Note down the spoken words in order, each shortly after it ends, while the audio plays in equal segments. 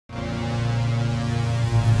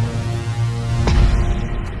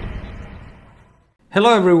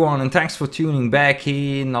Hello everyone and thanks for tuning back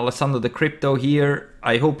in. Alessandro the Crypto here.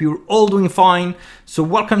 I hope you're all doing fine. So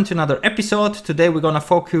welcome to another episode. Today we're gonna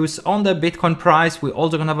focus on the Bitcoin price. We're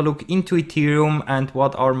also gonna have a look into Ethereum and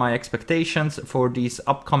what are my expectations for this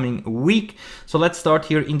upcoming week. So let's start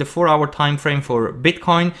here in the 4-hour time frame for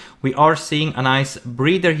Bitcoin. We are seeing a nice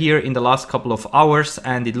breather here in the last couple of hours,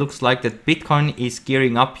 and it looks like that Bitcoin is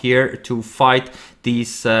gearing up here to fight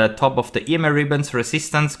these top of the EMA ribbons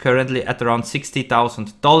resistance, currently at around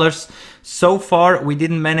 $60,000. So far we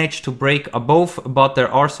didn't manage to break above, but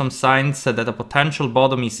there are some signs that a potential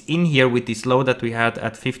bottom is in here with this low that we had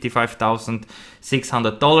at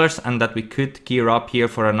 $55,600, and that we could gear up here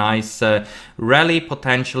for a nice rally,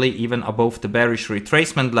 potentially even above the bearish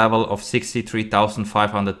retracement level of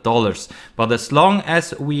 $63,500. But as long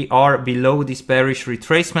as we are below this bearish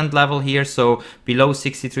retracement level here, so below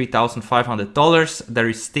 $63,500, there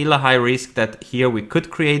is still a high risk that here we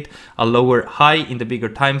could create a lower high in the bigger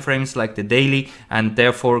time frames like the daily, and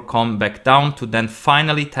therefore come back down to then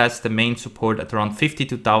finally test the main support at around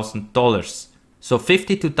 $52,000. So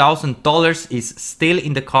 $52,000 is still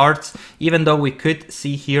in the cards, even though we could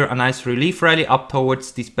see here a nice relief rally up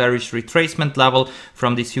towards this bearish retracement level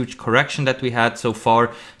from this huge correction that we had so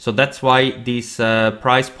far. So that's why this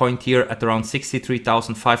price point here at around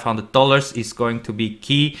 $63,500 is going to be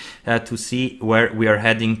key to see where we are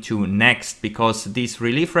heading to next, because this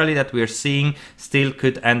relief rally that we are seeing still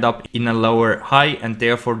could end up in a lower high and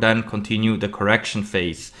therefore then continue the correction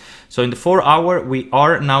phase. So in the 4-hour, we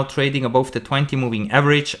are now trading above the 20 moving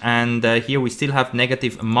average, and here we still have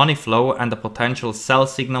negative money flow and a potential sell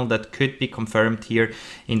signal that could be confirmed here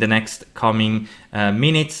in the next coming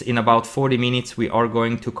minutes. In about 40 minutes, we are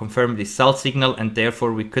going to confirm this sell signal, and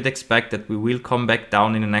therefore we could expect that we will come back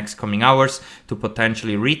down in the next coming hours to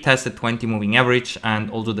potentially retest the 20 moving average and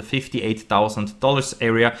also the $58,000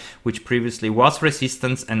 area, which previously was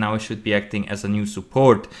resistance and now it should be acting as a new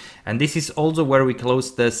support. And this is also where we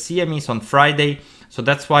closed the CMEs on Friday. So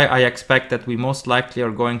that's why I expect that we most likely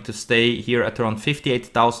are going to stay here at around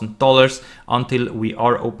 $58,000 until we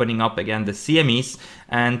are opening up again the CMEs.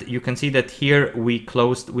 And you can see that here we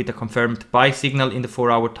closed with a confirmed buy signal in the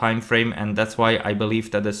 4-hour time frame, and that's why I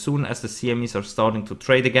believe that as soon as the CMEs are starting to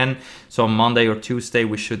trade again, so on Monday or Tuesday,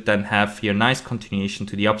 we should then have here nice continuation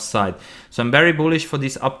to the upside. So I'm very bullish for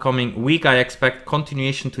this upcoming week. I expect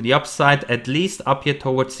continuation to the upside, at least up here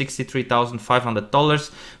towards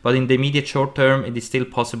 $63,500, but in the immediate short term it is still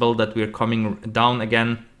possible that we're coming down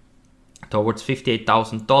again towards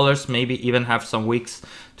 $58,000, maybe even have some weeks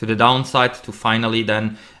to the downside to finally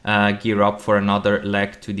then gear up for another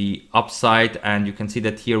leg to the upside. And you can see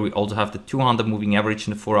that here we also have the 200 moving average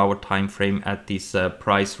in the 4-hour time frame at this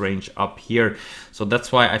price range up here. So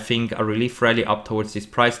that's why I think a relief rally up towards this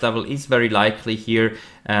price level is very likely here,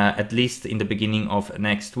 at least in the beginning of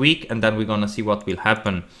next week, and then we're gonna see what will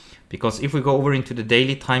happen. Because if we go over into the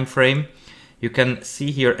daily time frame, you can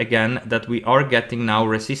see here again that we are getting now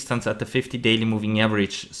resistance at the 50 daily moving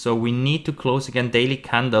average. So we need to close again daily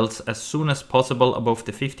candles as soon as possible above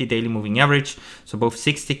the 50 daily moving average, so above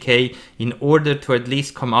 60K, in order to at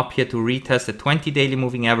least come up here to retest the 20 daily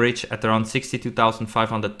moving average at around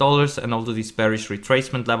 $62,500 and also this bearish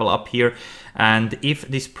retracement level up here. And if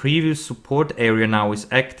this previous support area now is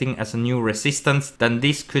acting as a new resistance, then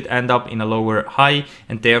this could end up in a lower high,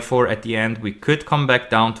 and therefore at the end we could come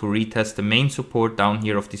back down to retest the main support down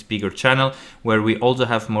here of this bigger channel, where we also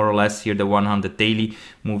have more or less here the 100 daily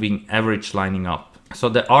moving average lining up. So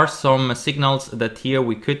there are some signals that here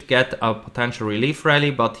we could get a potential relief rally,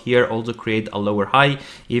 but here also create a lower high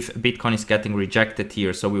if Bitcoin is getting rejected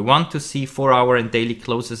here. So we want to see 4-hour and daily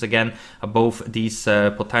closes again above this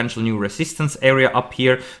potential new resistance area up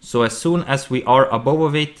here. So as soon as we are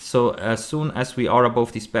above it, so as soon as we are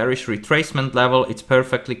above this bearish retracement level, it's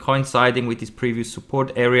perfectly coinciding with this previous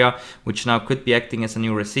support area, which now could be acting as a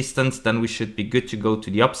new resistance, then we should be good to go to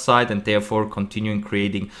the upside and therefore continuing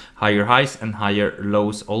creating higher highs and higher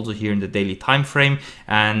lows also here in the daily time frame.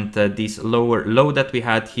 And this lower low that we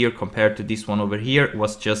had here compared to this one over here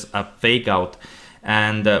was just a fake out.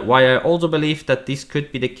 And why I also believe that this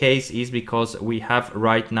could be the case is because we have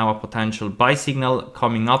right now a potential buy signal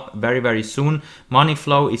coming up very soon. Money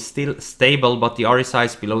flow is still stable, but the RSI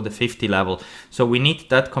is below the 50 level. So we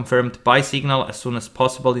need that confirmed buy signal as soon as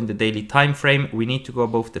possible in the daily time frame. We need to go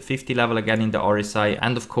above the 50 level again in the RSI,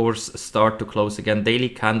 and of course start to close again daily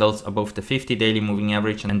candles above the 50 daily moving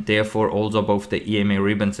average, and therefore also above the EMA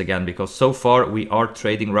ribbons again, because so far we are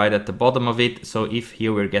trading right at the bottom of it. So if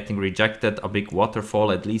here we're getting rejected, a big waterfall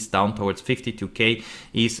at least down towards 52k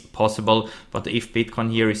is possible. But if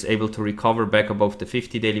Bitcoin here is able to recover back above the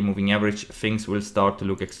 50 daily moving average, things will start to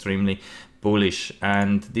look extremely bullish.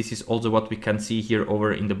 And this is also what we can see here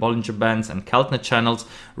over in the Bollinger Bands and Keltner channels.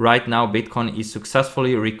 Right now Bitcoin is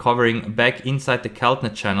successfully recovering back inside the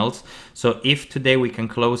Keltner channels. So if today we can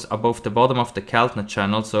close above the bottom of the Keltner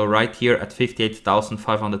channel, so right here at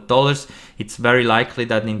 $58,500, it's very likely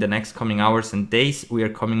that in the next coming hours and days we are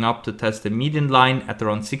coming up to test the median line at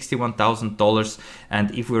around $61,000.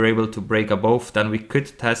 And if we're able to break above, then we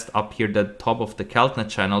could test up here the top of the Keltner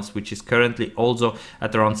channels, which is currently also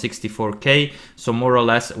at around 64k. So more or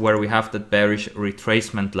less where we have that bearish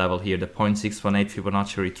retracement level here, the 0.618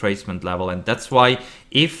 Fibonacci retracement level. And that's why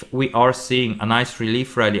if we are seeing a nice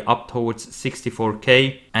relief rally up towards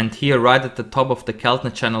 64k, and here right at the top of the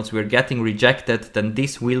Keltner channels we're getting rejected, then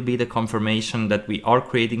this will be the confirmation that we are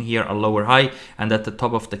creating here a lower high, and at the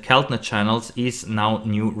top of the Keltner channels is now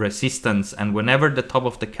new resistance. And whenever the top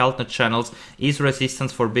of the Keltner channels is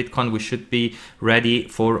resistance for Bitcoin, we should be ready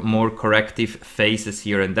for more corrective phases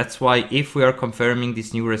here. And that's why if we are confirming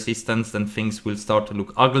this new resistance, then things will start to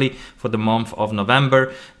look ugly for the month of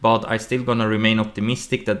November. But I still gonna remain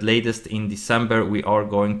optimistic that latest in December we are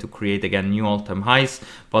going to create again new all-time highs.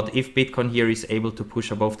 But if Bitcoin here is able to push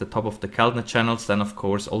above the top of the Keltner channels, then of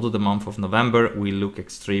course also the month of November will look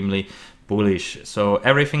extremely bullish. So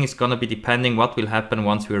everything is gonna be depending what will happen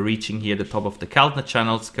once we're reaching here the top of the Keltner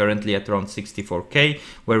channels, currently at around 64k,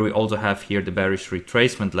 where we also have here the bearish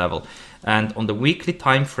retracement level. And on the weekly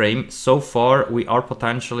time frame, so far we are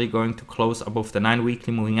potentially going to close above the 9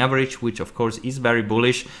 weekly moving average, which of course is very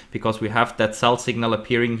bullish because we have that sell signal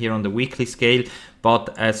appearing here on the weekly scale.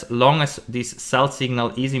 But as long as this sell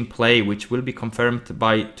signal is in play, which will be confirmed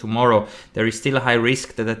by tomorrow, there is still a high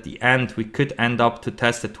risk that at the end we could end up to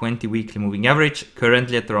test the 20 weekly moving average,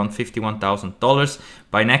 currently at around $51,000.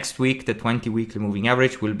 By next week, the 20 weekly moving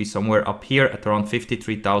average will be somewhere up here at around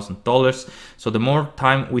 $53,000. So the more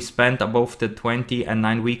time we spend above the 20 and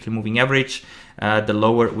 9 weekly moving average, the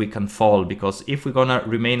lower we can fall. Because if we're gonna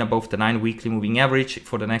remain above the 9 weekly moving average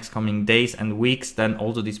for the next coming days and weeks, then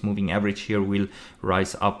also this moving average here will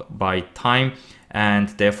rise up by time. And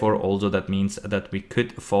therefore also that means that we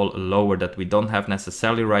could fall lower, that we don't have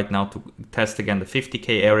necessarily right now to test again the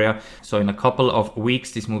 50k area. So in a couple of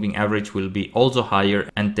weeks this moving average will be also higher,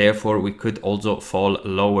 and therefore we could also fall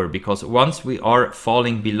lower, because once we are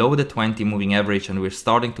falling below the 20 moving average and we're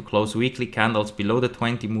starting to close weekly candles below the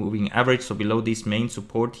 20 moving average, so below this main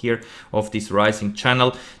support here of this rising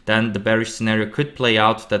channel, then the bearish scenario could play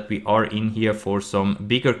out that we are in here for some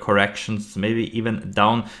bigger corrections, maybe even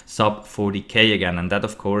down sub 40k again. And that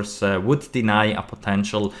of course would deny a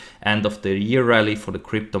potential end of the year rally for the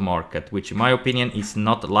crypto market, which in my opinion is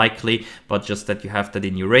not likely, but just that you have that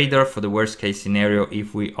in your radar for the worst case scenario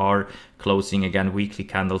if we are closing again weekly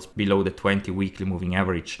candles below the 20 weekly moving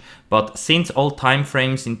average. But since all time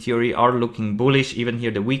frames in theory are looking bullish, even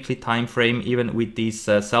here the weekly time frame, even with this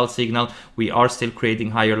sell signal, we are still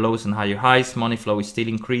creating higher lows and higher highs. Money flow is still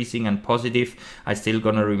increasing and positive. I still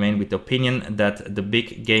gonna remain with the opinion that the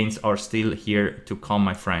big gains are still here to come,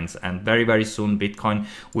 my friends. And very, very soon Bitcoin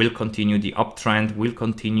will continue the uptrend, will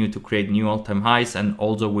continue to create new all-time highs, and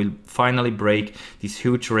also will finally break this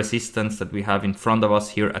huge resistance that we have in front of us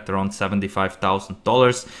here at around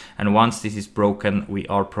 $75,000. And once this is broken, we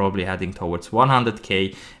are probably heading towards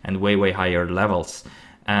 100k and way higher levels.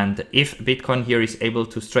 And if Bitcoin here is able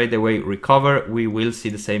to straight away recover, we will see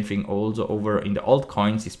the same thing also over in the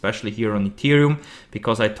altcoins, especially here on Ethereum,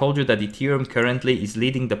 because I told you that Ethereum currently is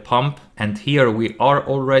leading the pump. And here we are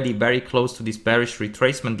already very close to this bearish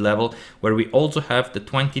retracement level, where we also have the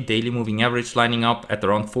 20 daily moving average lining up at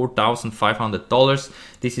around $4,500.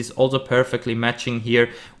 This is also perfectly matching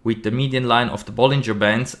here with the median line of the Bollinger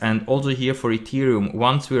Bands. And also here for Ethereum,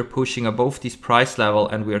 once we are pushing above this price level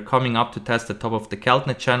and we are coming up to test the top of the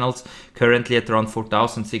Keltner channels, currently at around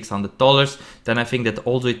 $4,600, then I think that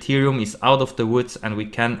also Ethereum is out of the woods and we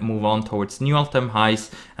can move on towards new all-time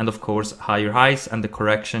highs and of course higher highs, and the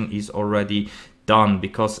correction is already done,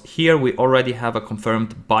 because here we already have a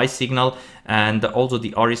confirmed buy signal, and also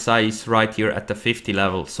the RSI is right here at the 50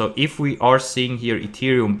 level. So if we are seeing here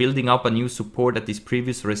Ethereum building up a new support at this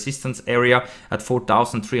previous resistance area at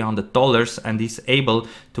 $4,300 and is able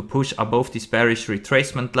to push above this bearish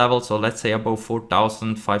retracement level, so let's say above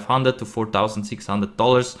 $4,500 to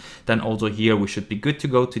 $4,600, then also here we should be good to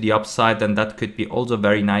go to the upside, and that could be also a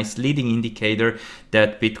very nice leading indicator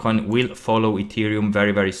that Bitcoin will follow Ethereum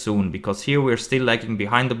very soon, because here we're still lagging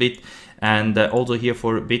behind a bit. And also here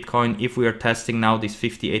for Bitcoin, if we are testing now this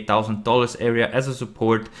 $58,000 area as a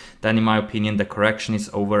support, then in my opinion the correction is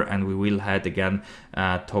over and we will head again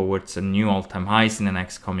towards a new all-time highs in the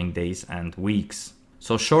next coming days and weeks.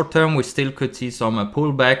 So short term, we still could see some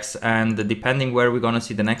pullbacks, and depending where we're gonna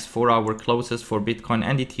see the next 4-hour closes for Bitcoin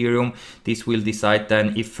and Ethereum, this will decide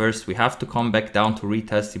then if first we have to come back down to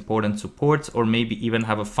retest important supports, or maybe even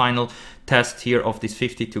have a final test here of this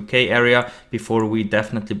 52k area before we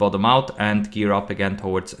definitely bottom out and gear up again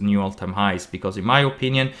towards new all-time highs. Because in my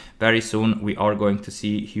opinion, very soon we are going to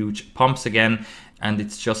see huge pumps again, and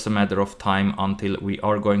it's just a matter of time until we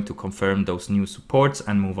are going to confirm those new supports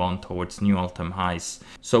and move on towards new all-time highs.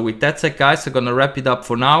 So with that said, guys, I'm gonna wrap it up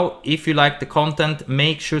for now. If you like the content,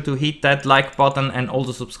 make sure to hit that like button and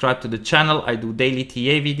also subscribe to the channel. I do daily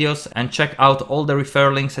TA videos, and check out all the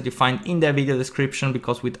referral links that you find in the video description,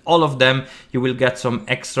 because with all of them you will get some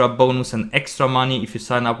extra bonus and extra money if you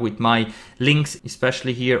sign up with my links,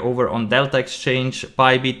 especially here over on Delta Exchange,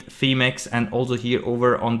 Bybit, Femex, and also here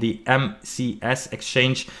over on the MCS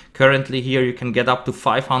exchange. Currently here you can get up to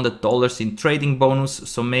 $500 in trading bonus,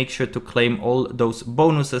 so make sure to claim all those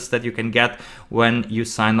bonuses that you can get when you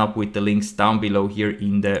sign up with the links down below here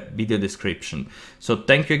in the video description. So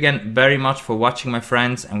thank you again very much for watching, my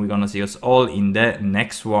friends, and we're gonna see us all in the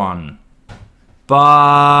next one.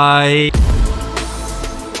 Bye.